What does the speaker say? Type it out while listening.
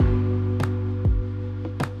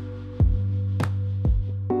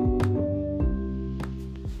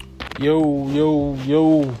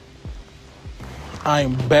Yo. I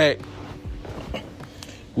am back.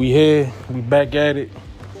 We here. We back at it.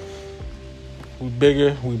 We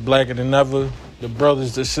bigger. We blacker than ever. The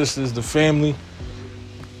brothers, the sisters, the family.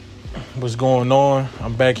 What's going on?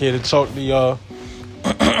 I'm back here to talk to y'all.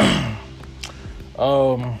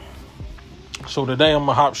 So today I'm going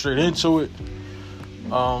to hop straight into it.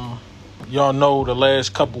 Y'all know the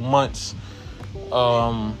last couple months,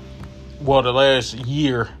 the last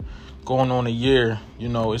year, going on a year,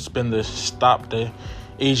 it's been the Stop the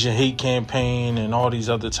Asian Hate campaign and all these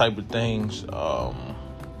other type of things.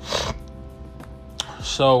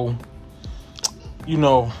 So, in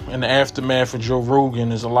the aftermath of Joe Rogan,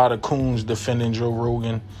 there's a lot of coons defending Joe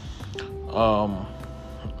Rogan.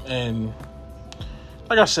 And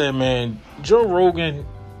like I said, man, Joe Rogan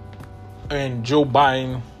and Joe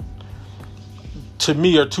Biden, to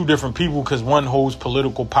me, are two different people because one holds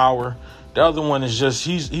political power. The other one is just,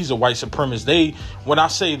 he's a white supremacist. When I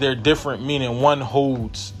say they're different, meaning one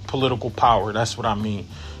holds political power. That's what I mean,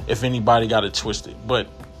 if anybody got it twisted. But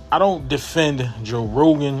I don't defend Joe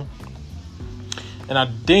Rogan, and I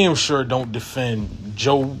damn sure don't defend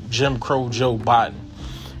Jim Crow Joe Biden.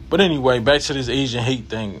 But anyway, back to this Asian hate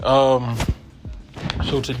thing.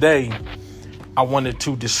 So today, I wanted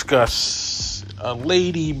to discuss a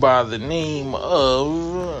lady by the name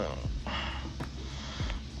of...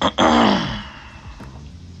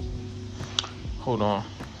 Hold on.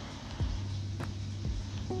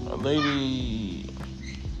 A lady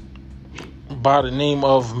by the name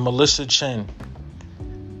of Melissa Chen.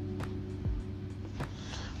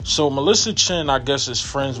 So Melissa Chen, I guess, is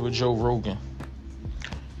friends with Joe Rogan.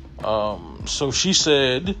 So she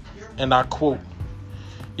said, and I quote,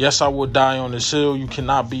 "Yes, I will die on this hill. You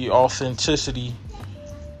cannot be authenticity.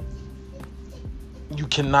 You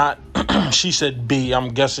cannot," she said be, I'm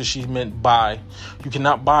guessing she meant buy. "You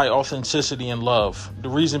cannot buy authenticity and love. The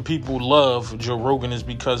reason people love Joe Rogan is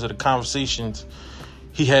because of the conversations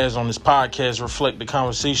he has on his podcast reflect the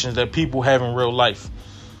conversations that people have in real life."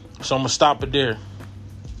 So I'm going to stop it there.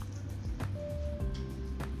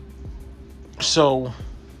 So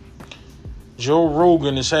Joe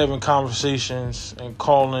Rogan is having conversations and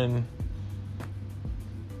calling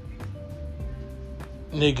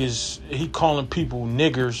niggas, he calling people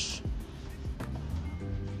niggers.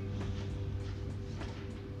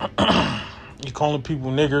 He calling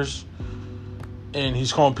people niggers, and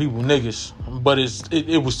he's calling people niggas. But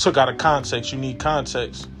it was took out of context. You need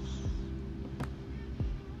context.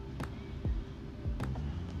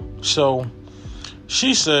 So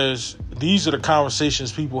she says these are the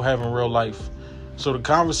conversations people have in real life. So the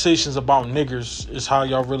conversations about niggers is how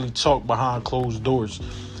y'all really talk behind closed doors.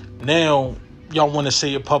 Now y'all want to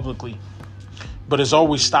say it publicly, but it's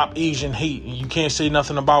always stop Asian hate, and you can't say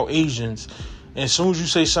nothing about Asians. And as soon as you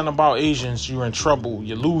say something about Asians, you're in trouble.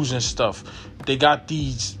 You're losing stuff. They got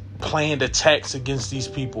these planned attacks against these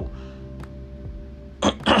people.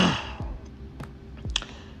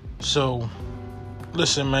 So,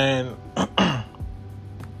 listen, man.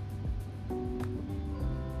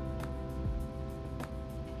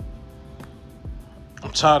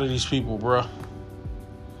 I'm tired of these people, bruh.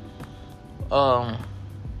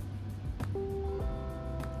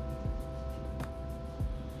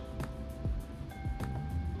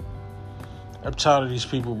 I'm tired of these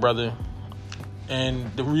people, brother.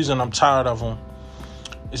 And the reason I'm tired of them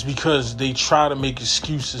is because they try to make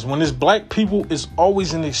excuses. When it's black people, it's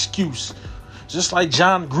always an excuse. Just like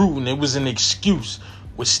John Gruden, it was an excuse.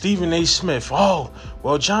 With Stephen A. Smith, John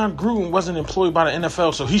Gruden wasn't employed by the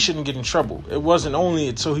NFL, so he shouldn't get in trouble. It wasn't only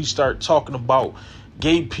until he started talking about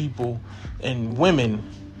gay people and women,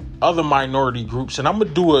 other minority groups. And I'm going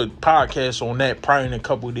to do a podcast on that probably in a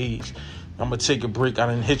couple of days. I'm going to take a break. I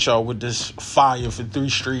didn't hit y'all with this fire for 3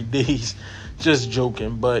 straight days. Just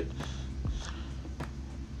joking. But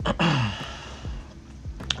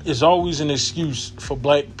it's always an excuse for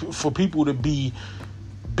people to be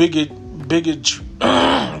bigots.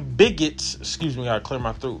 Excuse me, I gotta clear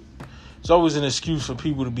my throat. It's always an excuse for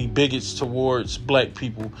people to be bigots towards black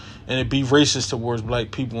people and to be racist towards black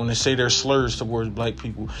people and to say their slurs towards black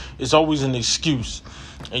people. It's always an excuse.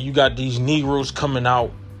 And you got these Negroes coming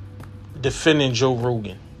out defending Joe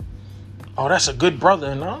Rogan. Oh, that's a good brother.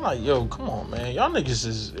 And I'm like, yo, come on, man. Y'all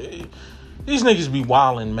niggas these niggas be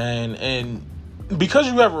wilding, man. And because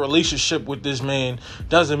you have a relationship with this man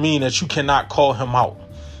doesn't mean that you cannot call him out.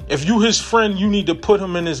 If you his friend, you need to put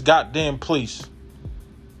him in his goddamn place.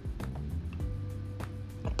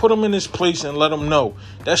 Put him in his place and let him know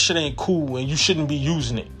that shit ain't cool and you shouldn't be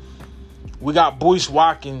using it. We got Boyce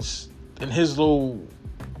Watkins and his little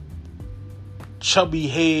chubby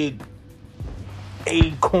head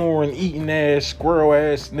acorn eating ass, squirrel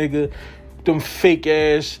ass nigga, them fake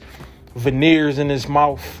ass veneers in his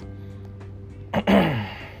mouth.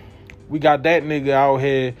 We got that nigga out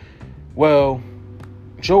here. Well,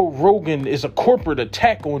 Joe Rogan is a corporate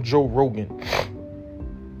attack on Joe Rogan.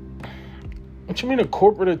 What you mean a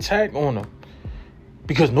corporate attack on him?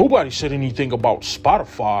 Because nobody said anything about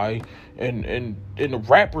Spotify and the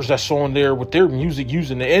rappers that's on there with their music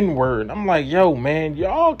using the N-word. I'm like, yo, man,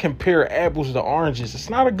 y'all compare apples to oranges. It's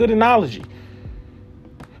not a good analogy.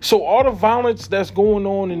 So all the violence that's going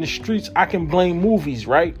on in the streets, I can blame movies,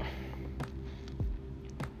 right?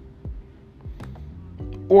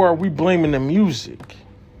 Or are we blaming the music?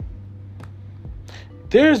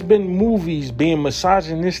 There's been movies being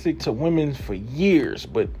misogynistic to women for years,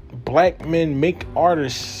 but black men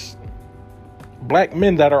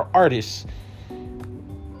that are artists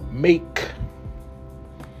make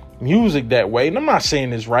music that way. And I'm not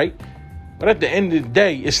saying it's right, but at the end of the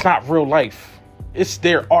day, it's not real life. It's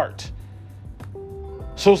their art.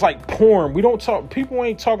 So it's like porn. People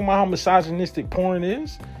ain't talking about how misogynistic porn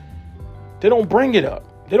is. They don't bring it up.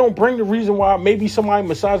 They don't bring the reason why maybe somebody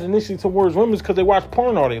misogynistic towards women is because they watch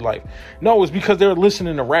porn all their life. No, it's because they're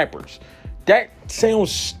listening to rappers. That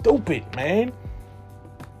sounds stupid, man.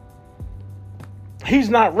 He's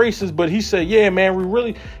not racist, but he said, yeah, man,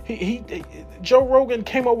 Joe Rogan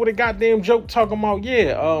came up with a goddamn joke talking about,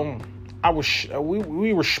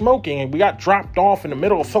 we were smoking and we got dropped off in the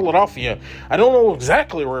middle of Philadelphia. I don't know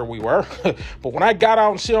exactly where we were, but when I got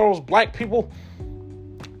out and see all those black people,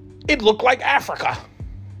 it looked like Africa.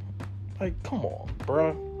 Like, come on,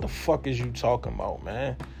 bro. What the fuck is you talking about,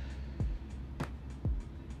 man?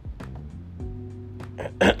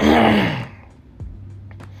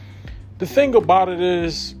 The thing about it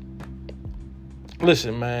is,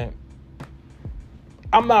 listen, man,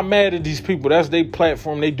 I'm not mad at these people. That's their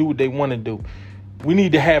platform. They do what they want to do. We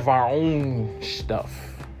need to have our own stuff.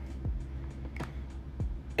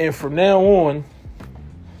 And from now on,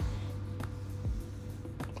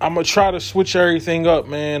 I'm going to try to switch everything up,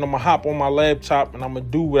 man. I'm going to hop on my laptop and I'm going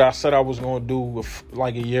to do what I said I was going to do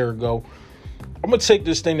like a year ago. I'm going to take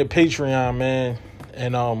this thing to Patreon, man.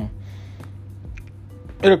 And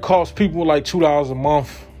it'll cost people like $2 a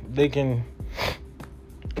month. They can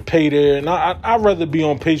pay there. And I'd rather be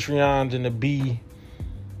on Patreon than to be...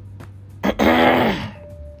 I'd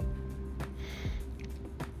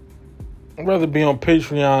rather be on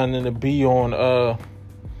Patreon than to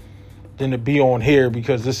be on here,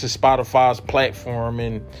 because this is Spotify's platform,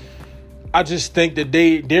 and I just think that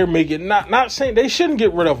they're making, not saying they shouldn't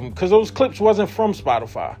get rid of them, because those clips wasn't from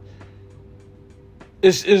Spotify.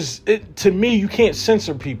 To me, you can't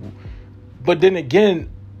censor people. But then again,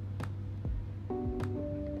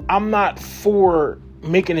 I'm not for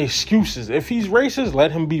making excuses. If he's racist,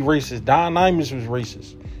 let him be racist. Don Imus was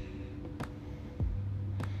racist.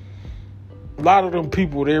 A lot of them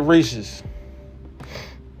people, they're racist.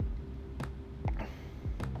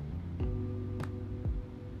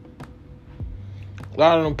 A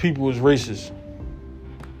lot of them people is racist.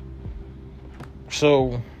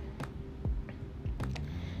 So,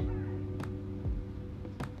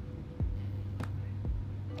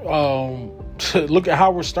 look at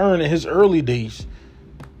Howard Stern in his early days.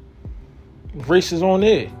 Racist on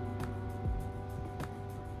there.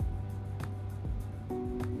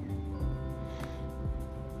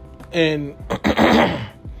 And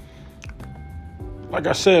like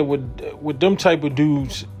I said, with them type of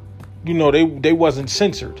dudes, you know, they wasn't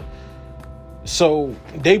censored. So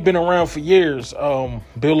they've been around for years.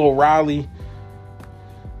 Bill O'Reilly,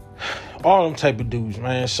 all them type of dudes,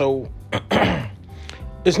 man. So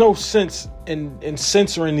there's no sense in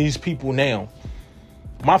censoring these people now.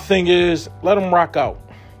 My thing is, let them rock out,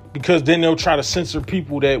 because then they'll try to censor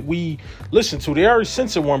people that we listen to. They already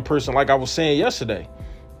censored one person, like I was saying yesterday.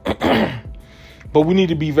 But we need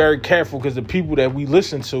to be very careful, because the people that we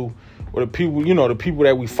listen to, or the people, you know, the people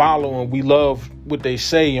that we follow and we love what they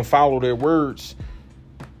say and follow their words,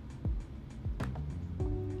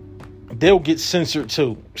 they'll get censored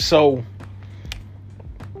too. So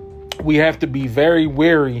we have to be very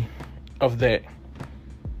wary of that.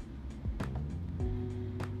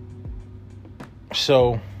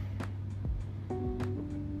 So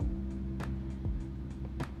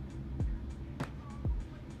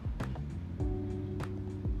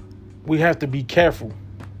we have to be careful.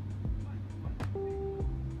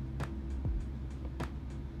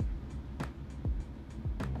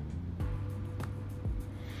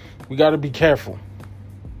 We got to be careful.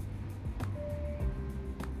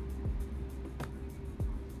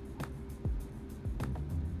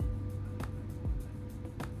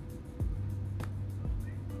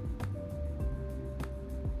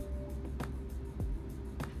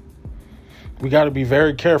 We got to be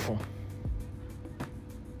very careful.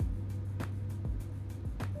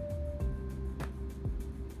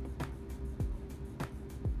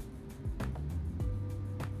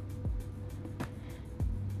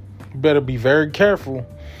 You better be very careful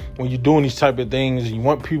when you're doing these type of things. You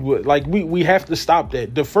want people, like, we have to stop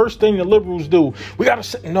that. The first thing the liberals do, we got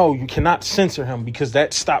to, no, you cannot censor him, because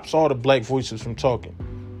that stops all the black voices from talking.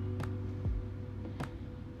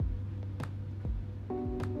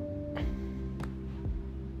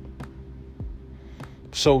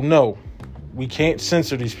 So no, we can't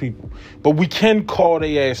censor these people, but we can call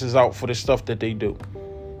their asses out for the stuff that they do.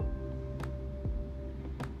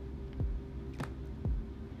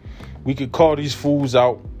 We could call these fools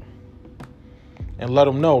out and let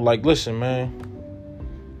them know, like, listen, man,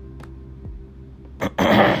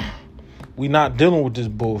 we not dealing with this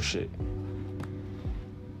bullshit.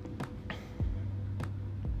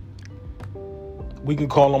 We can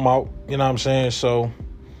call them out, you know what I'm saying? So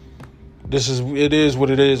it is what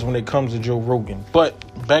it is when it comes to Joe Rogan.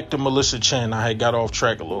 But back to Melissa Chen, I had got off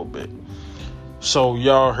track a little bit. So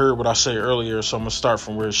y'all heard what I said earlier, so I'm gonna start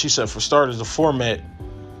from where she said, for starters, the format,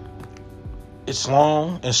 it's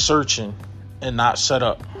long and searching and not set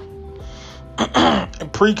up.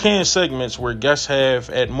 And pre-canned segments where guests have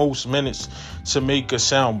at most minutes to make a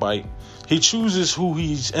soundbite. He chooses who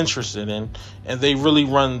he's interested in, and they really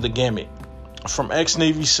run the gamut. From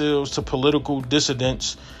ex-Navy SEALs to political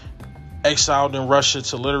dissidents, exiled in Russia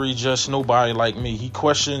to literally just nobody like me. He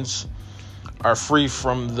questions are free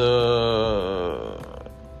from the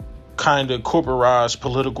kind of corporatized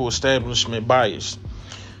political establishment bias.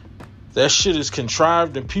 That shit is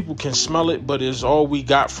contrived and people can smell it, but it's all we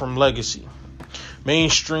got from legacy.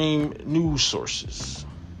 Mainstream news sources.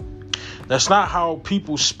 That's not how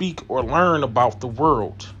people speak or learn about the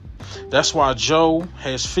world. That's why Joe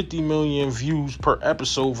has 50 million views per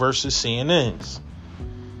episode versus CNN's.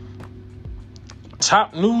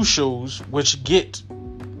 Top news shows, which get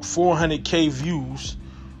 400k views,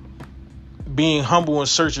 being humble in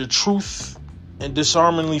search of truth and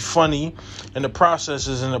disarmingly funny, and the process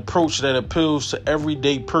is an approach that appeals to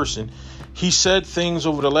everyday person. He said things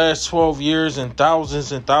over the last 12 years and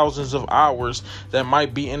thousands of hours that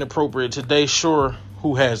might be inappropriate today. Sure,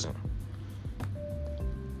 who hasn't?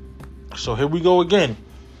 So here we go again.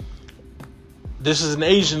 This is an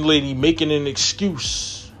Asian lady making an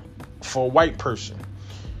excuse for a white person,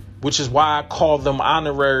 which is why I call them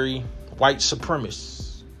honorary white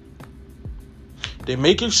supremacists. They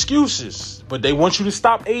make excuses, but they want you to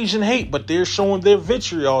stop Asian hate, but they're showing their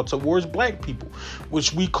vitriol towards black people,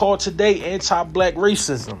 which we call today anti-black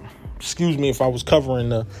racism. Excuse me if I was covering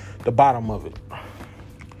the bottom of it.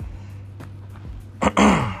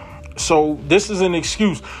 So this is an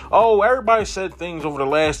excuse. Oh, everybody said things over the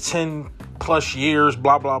last 10 plus years,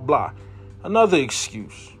 blah, blah, blah. Another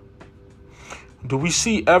excuse. Do we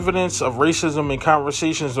see evidence of racism in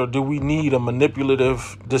conversations, or do we need a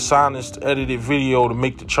manipulative, dishonest, edited video to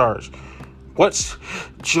make the charge? What's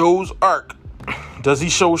Joe's arc? Does he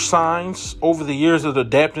show signs over the years of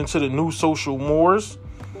adapting to the new social mores?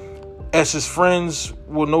 As his friends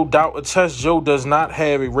will no doubt attest, Joe does not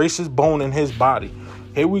have a racist bone in his body.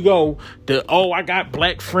 Here we go. I got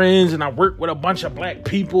black friends and I work with a bunch of black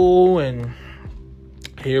people, and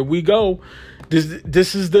here we go.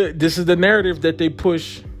 This is the narrative that they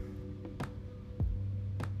push.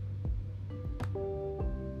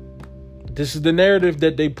 This is the narrative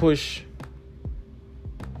that they push.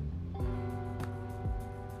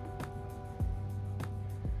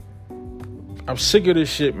 I'm sick of this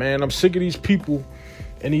shit, man. I'm sick of these people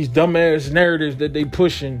and these dumbass narratives that they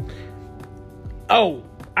pushing. Oh,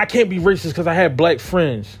 I can't be racist because I have black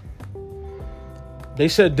friends. They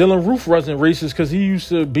said Dylan Roof wasn't racist because he used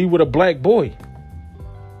to be with a black boy.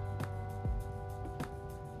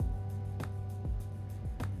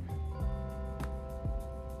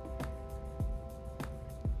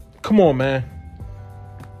 Come on, man.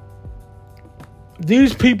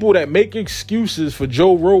 These people that make excuses for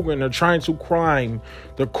Joe Rogan are trying to climb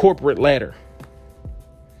the corporate ladder.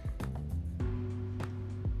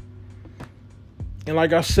 And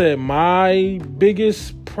like I said, my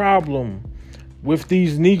biggest problem with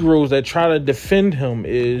these Negroes that try to defend him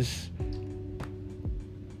is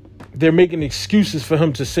they're making excuses for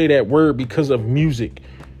him to say that word because of music.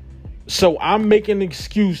 So I'm making an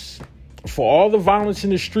excuse for all the violence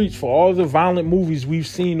in the streets, for all the violent movies we've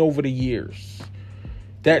seen over the years.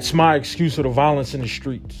 That's my excuse for the violence in the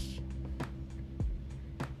streets.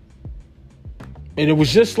 And it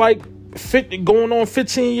was just like going on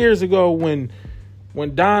 15 years ago when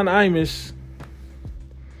Don Imus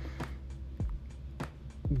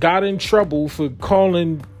got in trouble for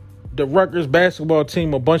calling the Rutgers basketball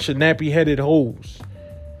team a bunch of nappy-headed hoes.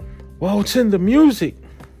 Well, it's in the music.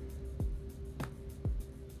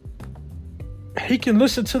 He can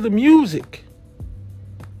listen to the music.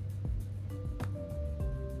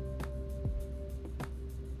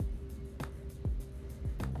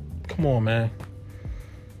 Come on, man.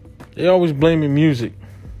 They always blaming music.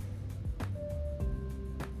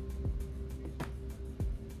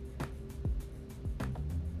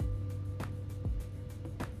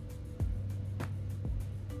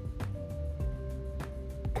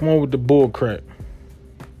 Come on with the bull crap.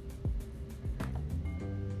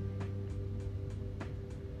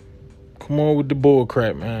 Come on with the bull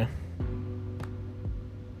crap, man.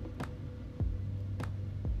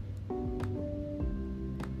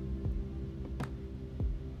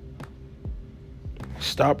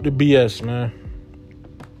 Stop the BS, man.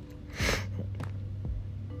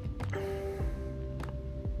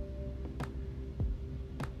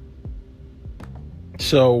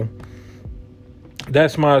 So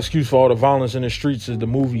that's my excuse for all the violence in the streets is the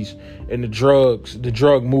movies and the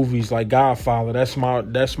drug movies like Godfather. That's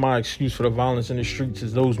my excuse for the violence in the streets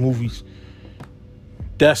is those movies.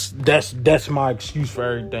 That's my excuse for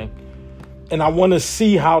everything. And I want to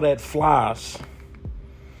see how that flies.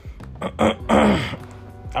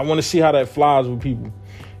 I want to see how that flies with people.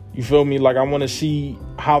 You feel me? Like I want to see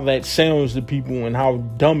how that sounds to people and how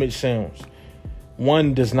dumb it sounds.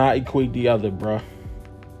 One does not equate the other, bruh.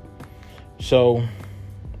 So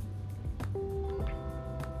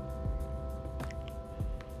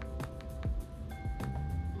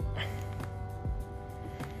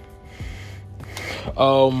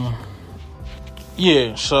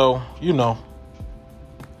yeah, so,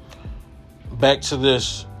 back to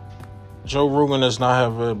this. Joe Rogan does not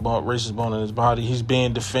have a racist bone in his body. He's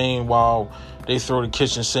being defamed while they throw the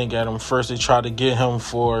kitchen sink at him. First, they tried to get him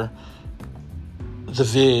for the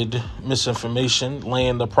vid, misinformation,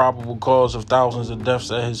 laying the probable cause of thousands of deaths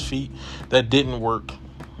at his feet. That didn't work.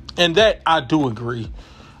 And that, I do agree.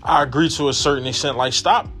 I agree to a certain extent. Like,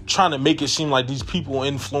 stop trying to make it seem like these people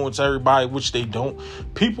influence everybody, which they don't.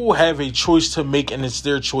 People have a choice to make, and it's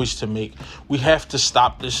their choice to make. We have to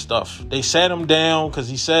stop this stuff. They sat him down because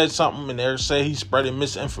he said something, and they say he's spreading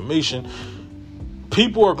misinformation.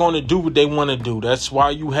 People are going to do what they want to do. That's why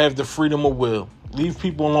you have the freedom of will. Leave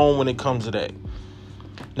people alone when it comes to that.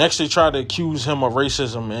 Next, they try to accuse him of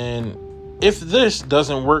racism, and if this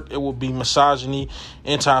doesn't work, it will be misogyny,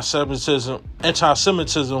 anti-Semitism,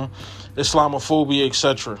 Islamophobia,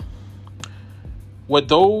 etc. What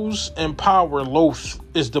those in power loathe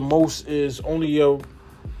is only a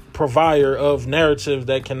provider of narrative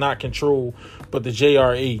that cannot control but the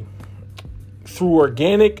JRE. Through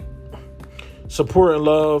organic support and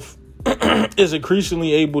love, is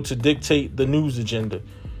increasingly able to dictate the news agenda.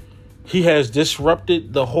 He has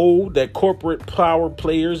disrupted the hold that corporate power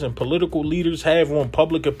players and political leaders have on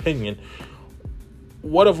public opinion.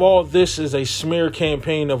 What of all this is a smear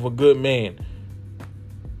campaign of a good man?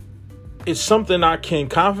 It's something I can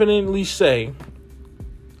confidently say.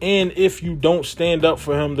 And if you don't stand up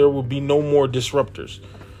for him, there will be no more disruptors.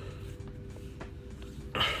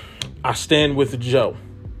 I stand with Joe.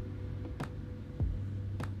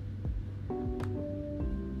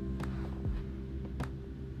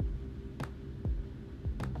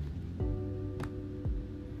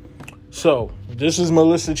 So, this is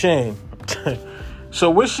Melissa Chain.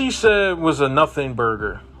 So, what she said was a nothing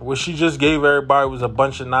burger. What she just gave everybody was a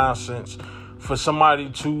bunch of nonsense for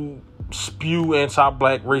somebody to spew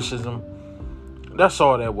anti-black racism. That's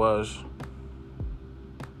all that was.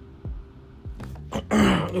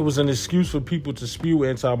 It was an excuse for people to spew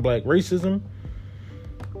anti-black racism.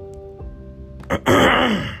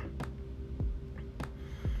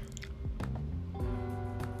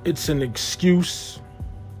 It's an excuse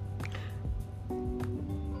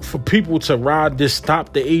for people to ride this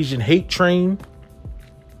Stop the Asian Hate train.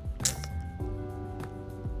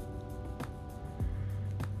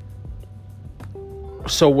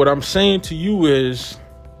 So what I'm saying to you is,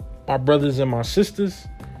 my brothers and my sisters,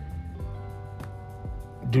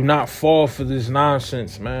 do not fall for this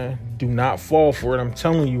nonsense, man. Do not fall for it. I'm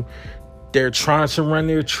telling you, they're trying to run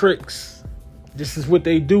their tricks. This is what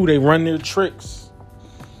they do. They run their tricks.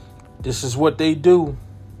 This is what they do.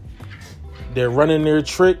 They're running their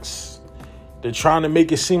tricks. They're trying to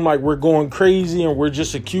make it seem like we're going crazy and we're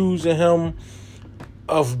just accusing him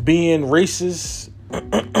of being racist.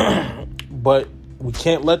 But we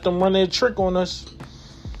can't let them run their trick on us.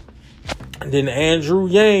 And then Andrew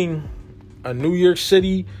Yang, a New York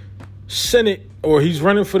City Senate, or he's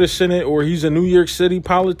running for the Senate, or he's a New York City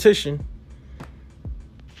politician.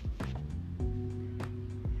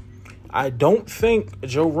 I don't think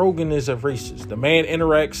Joe Rogan is a racist. The man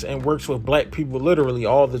interacts and works with black people literally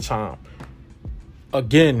all the time.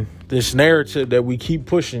 Again, this narrative that we keep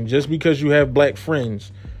pushing, just because you have black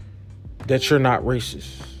friends, that you're not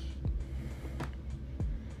racist.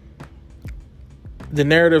 The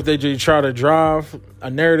narrative that you try to drive, a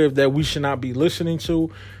narrative that we should not be listening to,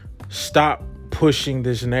 stop pushing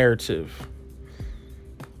this narrative.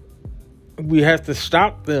 We have to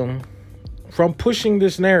stop them from pushing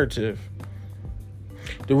this narrative.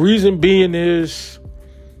 The reason being is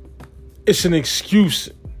it's an excuse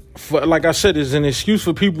for, like I said, it's an excuse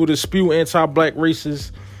for people to spew anti-black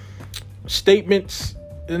racist statements,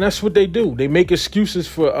 and that's what they do. They make excuses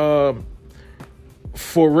for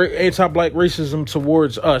anti-black racism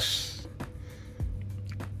towards us.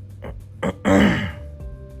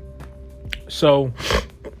 So,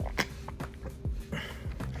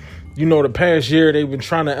 the past year they've been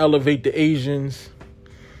trying to elevate the Asians.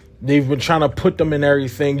 They've been trying to put them in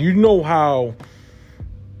everything. You know how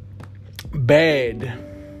bad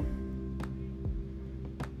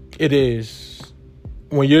it is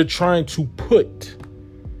when you're trying to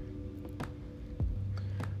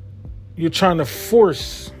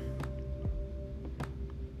force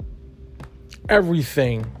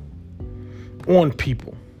everything on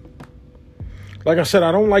people. Like I said,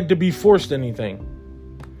 I don't like to be forced anything.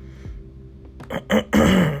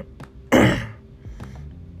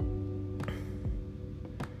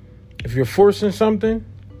 If you're forcing something,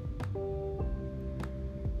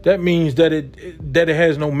 that means that it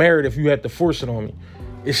has no merit if you have to force it on me.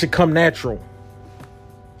 It should come natural.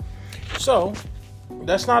 So,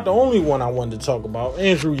 that's not the only one I wanted to talk about.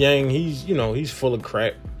 Andrew Yang, he's full of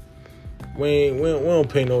crap. We don't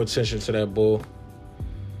pay no attention to that bull.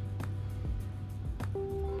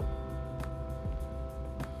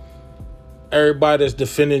 Everybody that's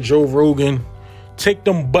defending Joe Rogan, take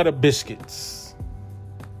them butter biscuits.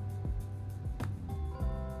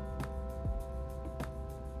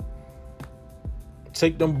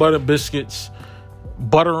 Take them butter biscuits,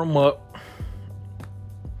 butter them up,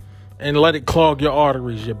 and let it clog your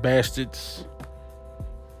arteries, you bastards.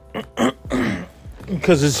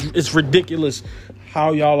 Because it's ridiculous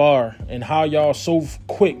how y'all are and how y'all so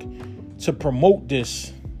quick to promote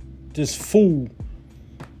this fool.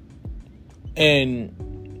 And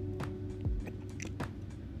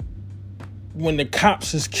when the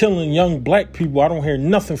cops is killing young black people, I don't hear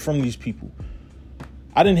nothing from these people.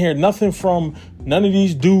 I didn't hear nothing from none of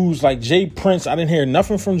these dudes like Jay Prince. I didn't hear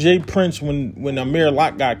nothing from Jay Prince when Amir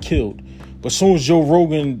Locke got killed. But as soon as Joe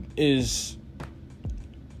Rogan is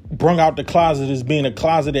brung out the closet as being a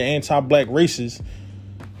closeted anti-black racist,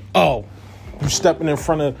 you stepping in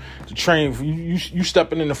front of the train. You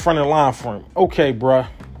stepping in the front of the line for him. Okay, bruh.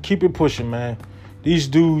 Keep it pushing, man. These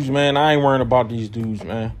dudes, man, I ain't worrying about these dudes,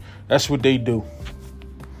 man. That's what they do.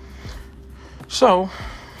 So,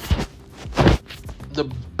 the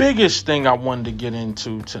biggest thing I wanted to get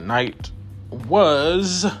into tonight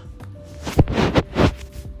was,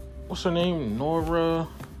 what's her name? Nora,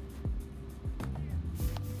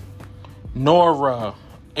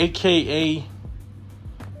 aka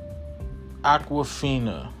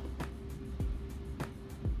Aquafina.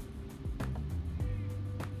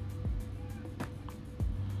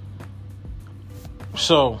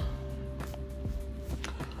 So,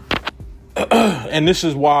 and this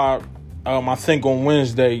is why I think on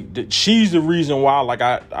Wednesday that she's the reason why. Like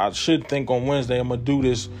I should think on Wednesday I'm gonna do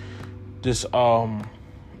this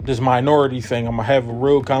minority thing. I'm gonna have a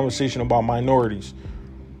real conversation about minorities.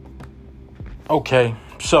 Okay,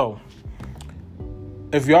 so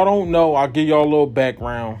if y'all don't know, I'll give y'all a little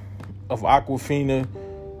background of Aquafina.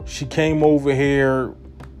 She came over here.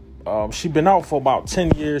 She been out for about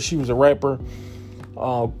 10 years. She was a rapper.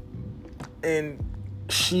 And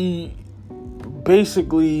she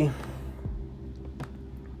basically,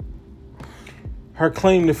 her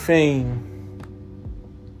claim to fame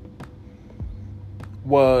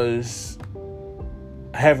was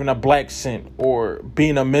having a black scent or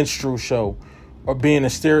being a minstrel show or being a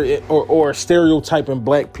stereotyping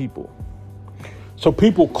black people. So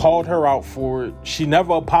people called her out for it. She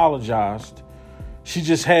never apologized. She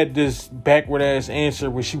just had this backward ass answer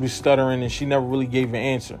where she was stuttering and she never really gave an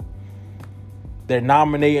answer. They're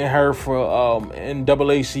nominating her for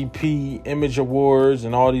NAACP Image Awards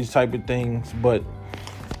and all these type of things, but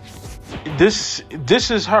this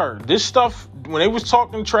is her. This stuff, when they was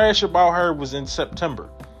talking trash about her, was in September.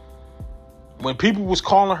 When people was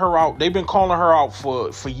calling her out, they've been calling her out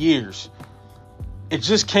for years. It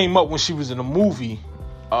just came up when she was in a movie,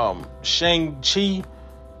 Shang-Chi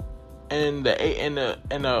and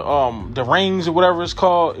the Rings or whatever it's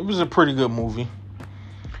called. It was a pretty good movie.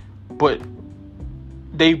 But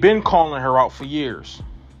they've been calling her out for years.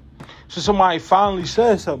 So somebody finally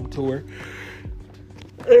said something to her.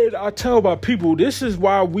 And I tell my people, this is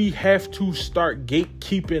why we have to start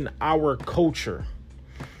gatekeeping our culture.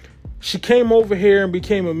 She came over here and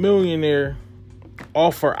became a millionaire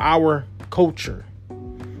off of our culture.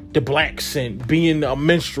 The black scent, being a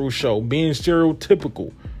minstrel show, being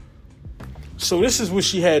stereotypical. So this is what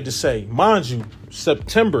she had to say. Mind you,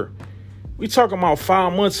 September. We talking about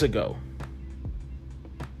 5 months ago.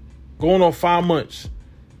 Going on 5 months.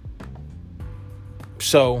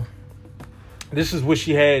 So this is what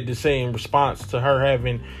she had to say in response to her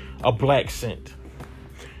having a black scent.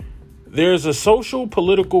 There's a social,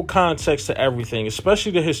 political context to everything,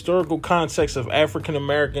 especially the historical context of the African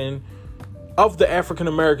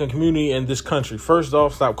American community in this country. First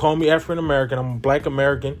off, stop calling me African American. I'm a black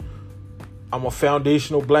American. I'm a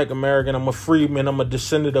foundational black American. I'm a freedman. I'm a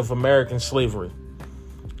descendant of American slavery.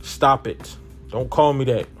 Stop it. Don't call me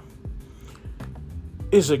that.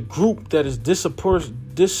 It's a group that is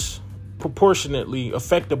disproportionately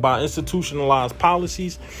affected by institutionalized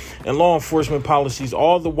policies and law enforcement policies,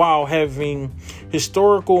 all the while having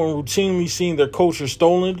historical and routinely seen their culture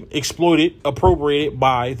stolen, exploited, appropriated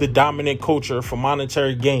by the dominant culture for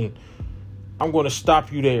monetary gain. I'm going to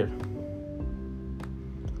stop you there.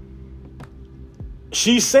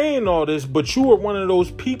 She's saying all this, but you are one of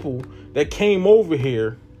those people that came over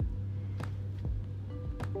here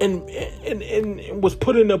and was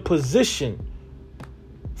put in a position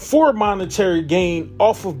for monetary gain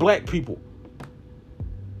off of black people.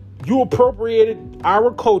 You appropriated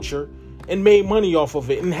our culture and made money off of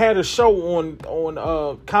it and had a show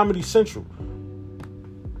on Comedy Central.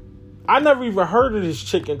 I never even heard of this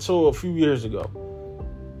chick until a few years ago.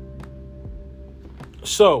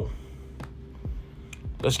 So,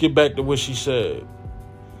 let's get back to what she said.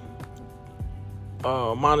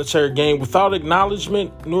 Monetary gain without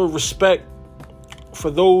acknowledgement nor respect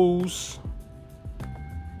for those.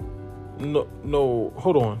 No,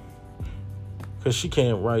 hold on. Because she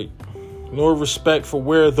can't write. Nor respect for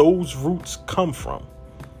where those roots come from.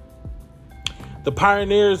 The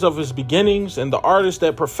pioneers of its beginnings and the artists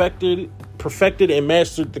that perfected and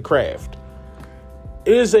mastered the craft.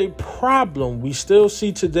 It is a problem we still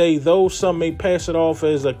see today, though some may pass it off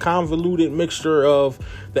as a convoluted mixture of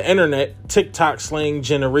the internet, TikTok slang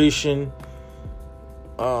generation,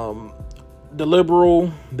 the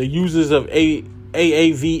liberal, the users of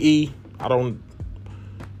AAVE.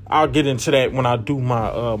 I'll get into that when I do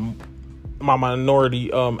my my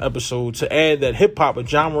minority episode, to add that hip hop, a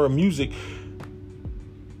genre of music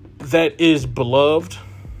that is beloved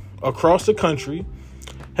across the country,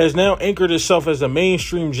 has now anchored itself as a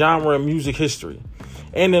mainstream genre in music history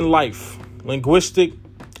and in life. Linguistic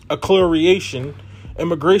acceleration,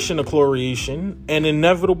 immigration acceleration, and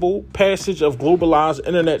inevitable passage of globalized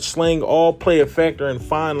internet slang all play a factor in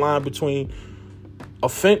fine line between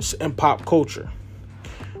offense and pop culture.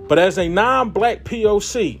 But as a non-black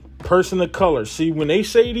POC, person of color, see, when they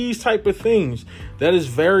say these type of things, that is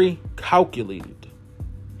very calculated.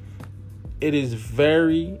 It is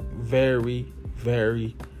very, very,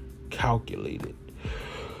 very calculated.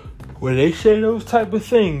 When they say those type of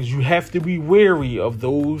things, you have to be wary of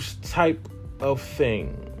those type of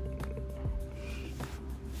things.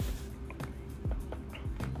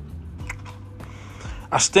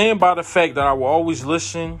 I stand by the fact that I will always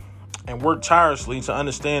listen and work tirelessly to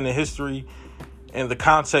understand the history and the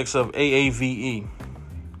context of AAVE.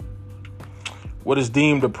 What is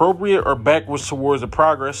deemed appropriate or backwards towards the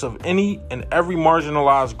progress of any and every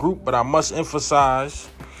marginalized group, but I must emphasize,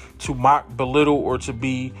 to mock, belittle, or to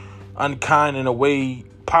be unkind in a way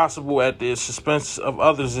possible at the expense of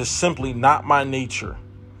others is simply not my nature.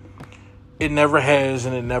 It never has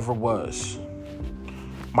and it never was.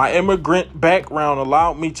 My immigrant background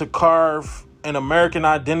allowed me to carve an American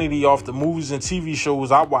identity off the movies and TV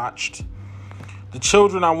shows I watched, the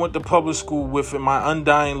children I went to public school with, and my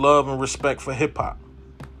undying love and respect for hip hop.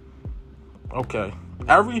 Okay.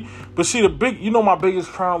 But see, my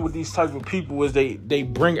biggest problem with these type of people is they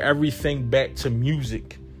bring everything back to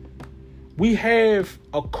music. We have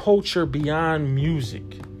a culture beyond music.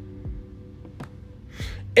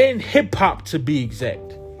 And hip hop, to be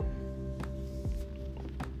exact.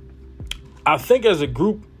 I think as a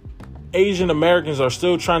group, Asian Americans are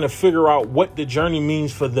still trying to figure out what the journey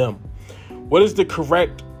means for them. What is the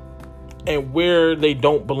correct and where they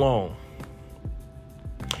don't belong.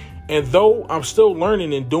 And though I'm still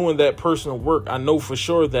learning and doing that personal work, I know for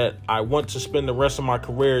sure that I want to spend the rest of my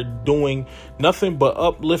career doing nothing but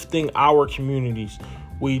uplifting our communities.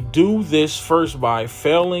 We do this first by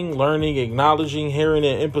failing, learning, acknowledging, hearing,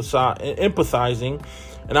 and empathizing,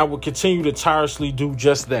 and I will continue to tirelessly do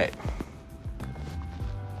just that.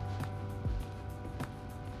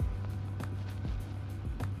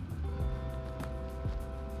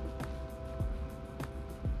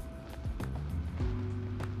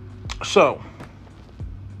 So,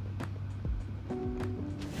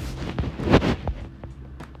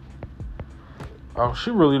 oh,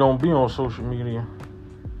 she really don't be on social media.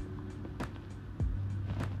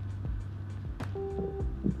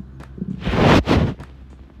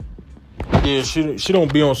 Yeah, she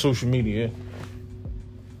don't be on social media.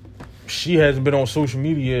 She hasn't been on social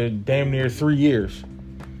media damn near 3 years.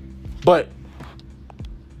 But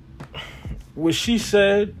what she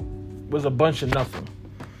said was a bunch of nothing.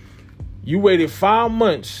 You waited 5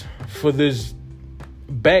 months for this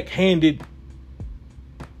backhanded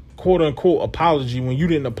quote unquote apology when you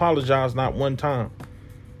didn't apologize not one time.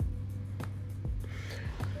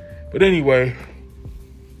 But anyway,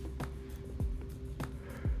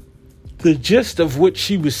 the gist of what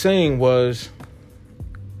she was saying was,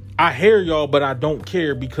 I hear y'all, but I don't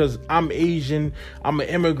care because I'm Asian, I'm an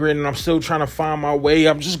immigrant, and I'm still trying to find my way.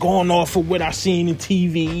 I'm just going off of what I seen in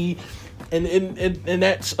TV. And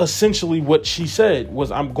that's essentially what she said,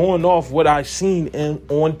 was I'm going off what I've seen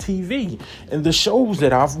on TV and the shows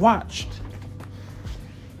that I've watched.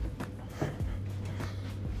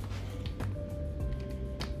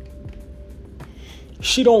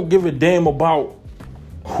 She don't give a damn about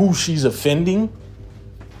who she's offending.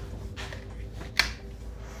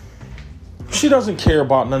 She doesn't care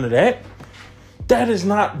about none of that. That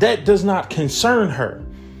does not concern her.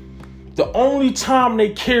 The only time they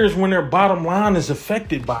care is when their bottom line is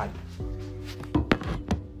affected by it.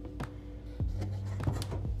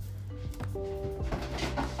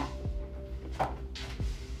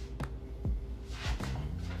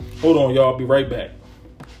 Hold on, y'all. I'll be right back.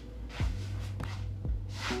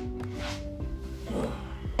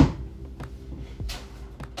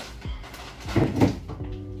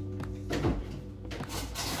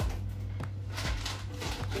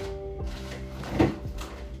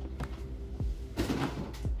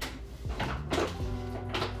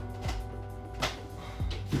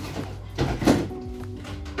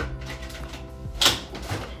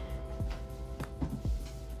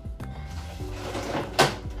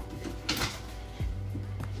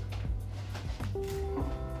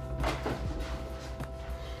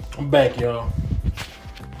 I'm back, y'all.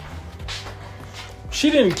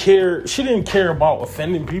 She didn't care about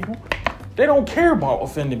offending people. They don't care about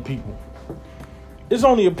offending people. It's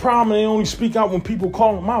only a problem. They only speak out when people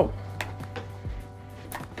call them out.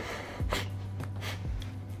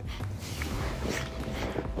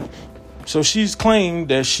 So she's claimed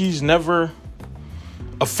that she's never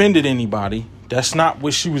offended anybody. That's not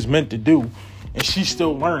what she was meant to do. And she's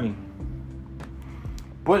still learning.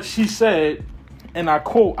 But she said, and I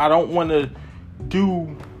quote, I don't want to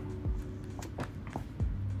do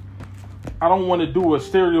a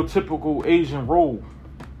stereotypical Asian role.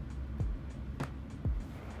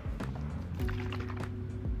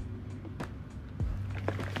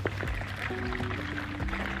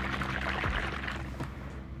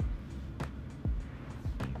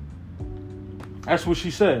 That's what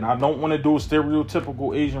she said. I don't want to do a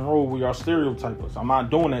stereotypical Asian role where y'all stereotype us. I'm not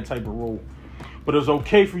doing that type of role. But it's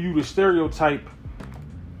okay for you to stereotype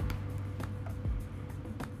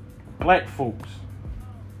black folks.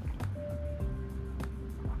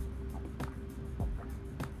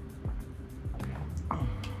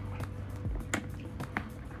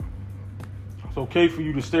 It's okay for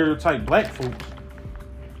you to stereotype black folks.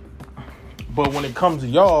 But when it comes to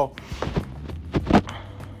y'all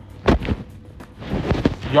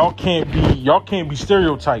can't be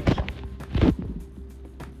stereotyped.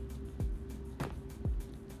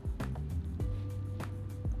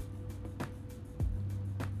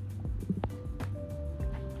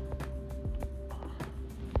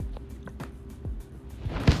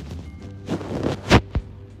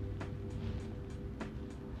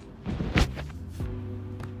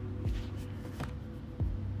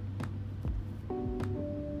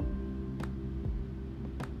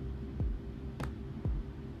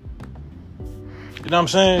 You know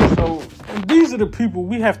what I'm saying? So these are the people,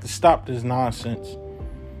 we have to stop this nonsense.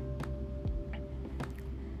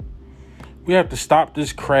 We have to stop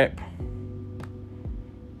this crap.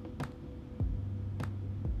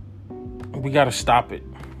 We got to stop it.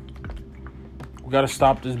 We got to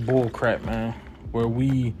stop this bull crap, man. Where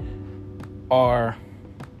we are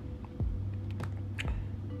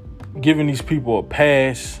giving these people a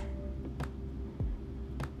pass.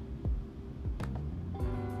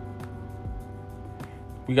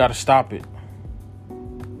 We got to stop it.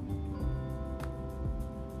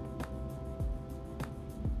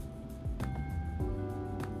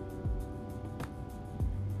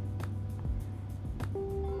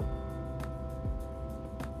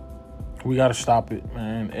 We got to stop it,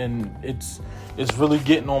 man. And it's really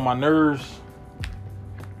getting on my nerves.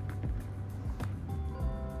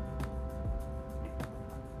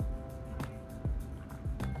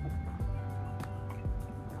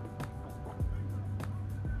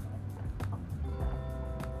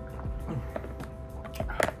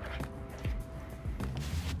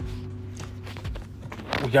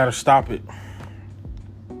 We got to stop it.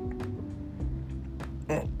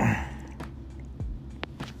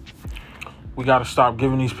 We got to stop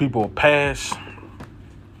giving these people a pass.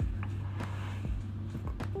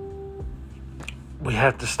 We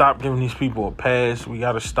have to stop giving these people a pass. We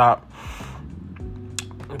got to stop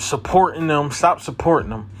supporting them. Stop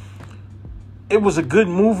supporting them. It was a good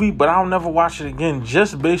movie, but I'll never watch it again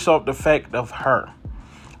just based off the fact of her.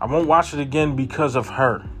 I won't watch it again because of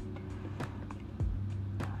her.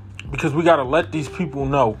 Because we got to let these people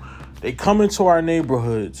know. They come into our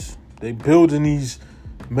neighborhoods. They building these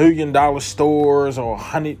 $1 million stores or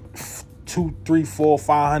 $100,000, $200,000,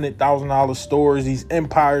 $300,000, $400,000, $500,000 stores. These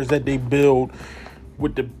empires that they build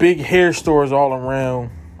with the big hair stores all around.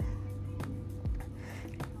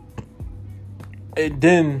 And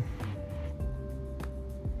then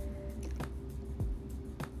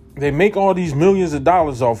they make all these millions of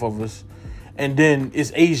dollars off of us. And then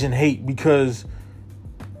it's Asian hate because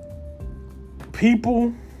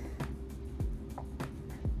people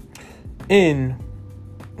in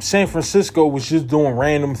San Francisco was just doing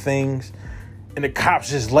random things, and the cops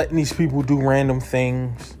just letting these people do random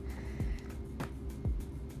things.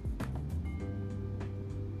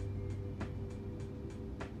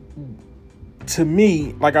 To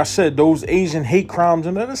me, like I said, those Asian hate crimes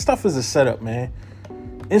and that stuff is a setup, man.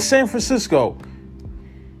 In San Francisco,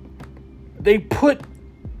 they put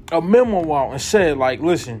a memo out and said, like,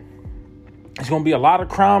 listen, it's going to be a lot of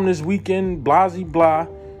crime this weekend, blah, blah, blah.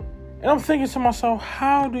 And I'm thinking to myself,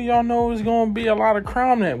 how do y'all know it's going to be a lot of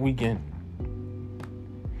crime that weekend?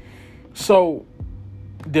 So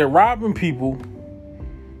they're robbing people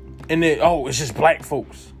and it's just black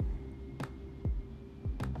folks.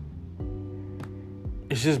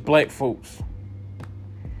 It's just black folks.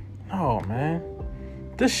 No, man.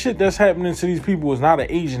 This shit that's happening to these people is not an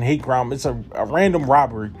Asian hate crime. It's a random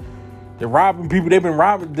robbery. They're robbing people. They've been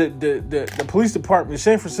robbing the police department,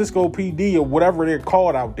 San Francisco PD or whatever they're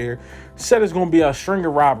called out there, said it's going to be a string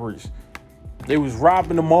of robberies. They was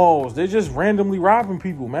robbing the malls. They're just randomly robbing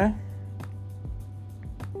people, man.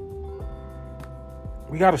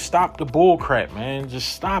 We got to stop the bull crap, man. Just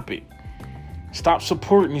stop it. Stop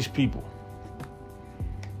supporting these people.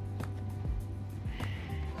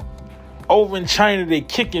 Over in China, they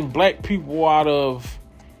kicking black people out of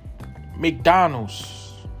McDonald's.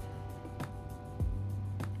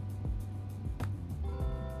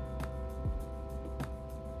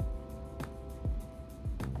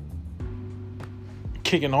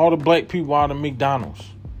 Kicking all the black people out of McDonald's.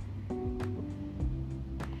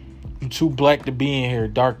 You too black to be in here,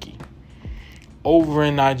 darky. Over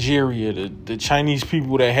in Nigeria, the Chinese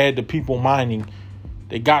people that had the people mining,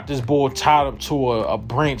 they got this boy tied up to a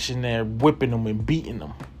branch and they're whipping him and beating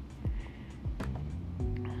him.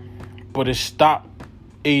 But it stopped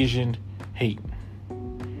Asian hate.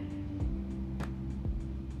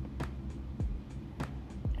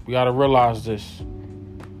 We got to realize this.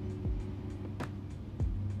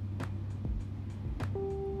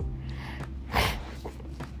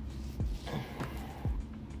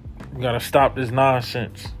 We got to stop this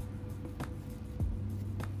nonsense.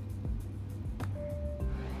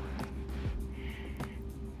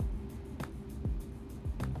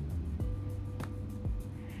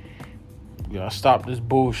 We got to stop this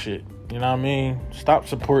bullshit. You know what I mean? Stop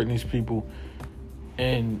supporting these people.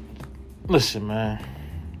 And listen, man.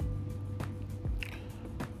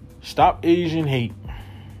 Stop Asian hate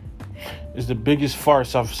is the biggest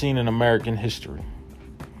farce I've seen in American history.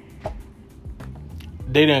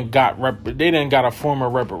 They done got a form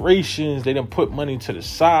of reparations. They done put money to the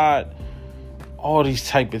side. All these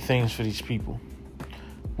type of things for these people.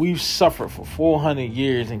 We've suffered for 400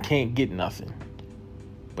 years and can't get nothing.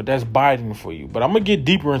 But that's Biden for you. But I'm going to get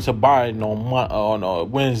deeper into Biden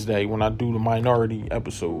on Wednesday when I do the minority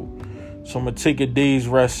episode. So I'm going to take a day's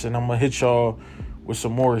rest and I'm going to hit y'all with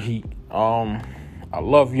some more heat. I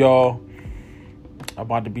love y'all. I'm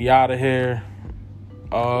about to be out of here.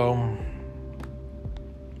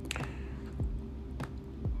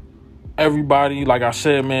 Everybody, like I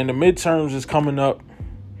said, man, the midterms is coming up.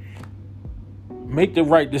 Make the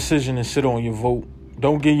right decision and sit on your vote.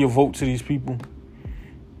 Don't give your vote to these people.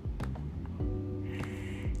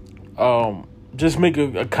 Just make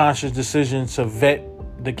a conscious decision to vet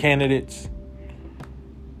the candidates.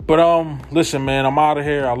 But listen, man, I'm out of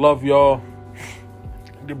here. I love y'all.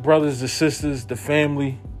 The brothers, the sisters, the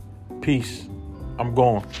family. Peace. I'm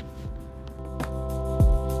gone.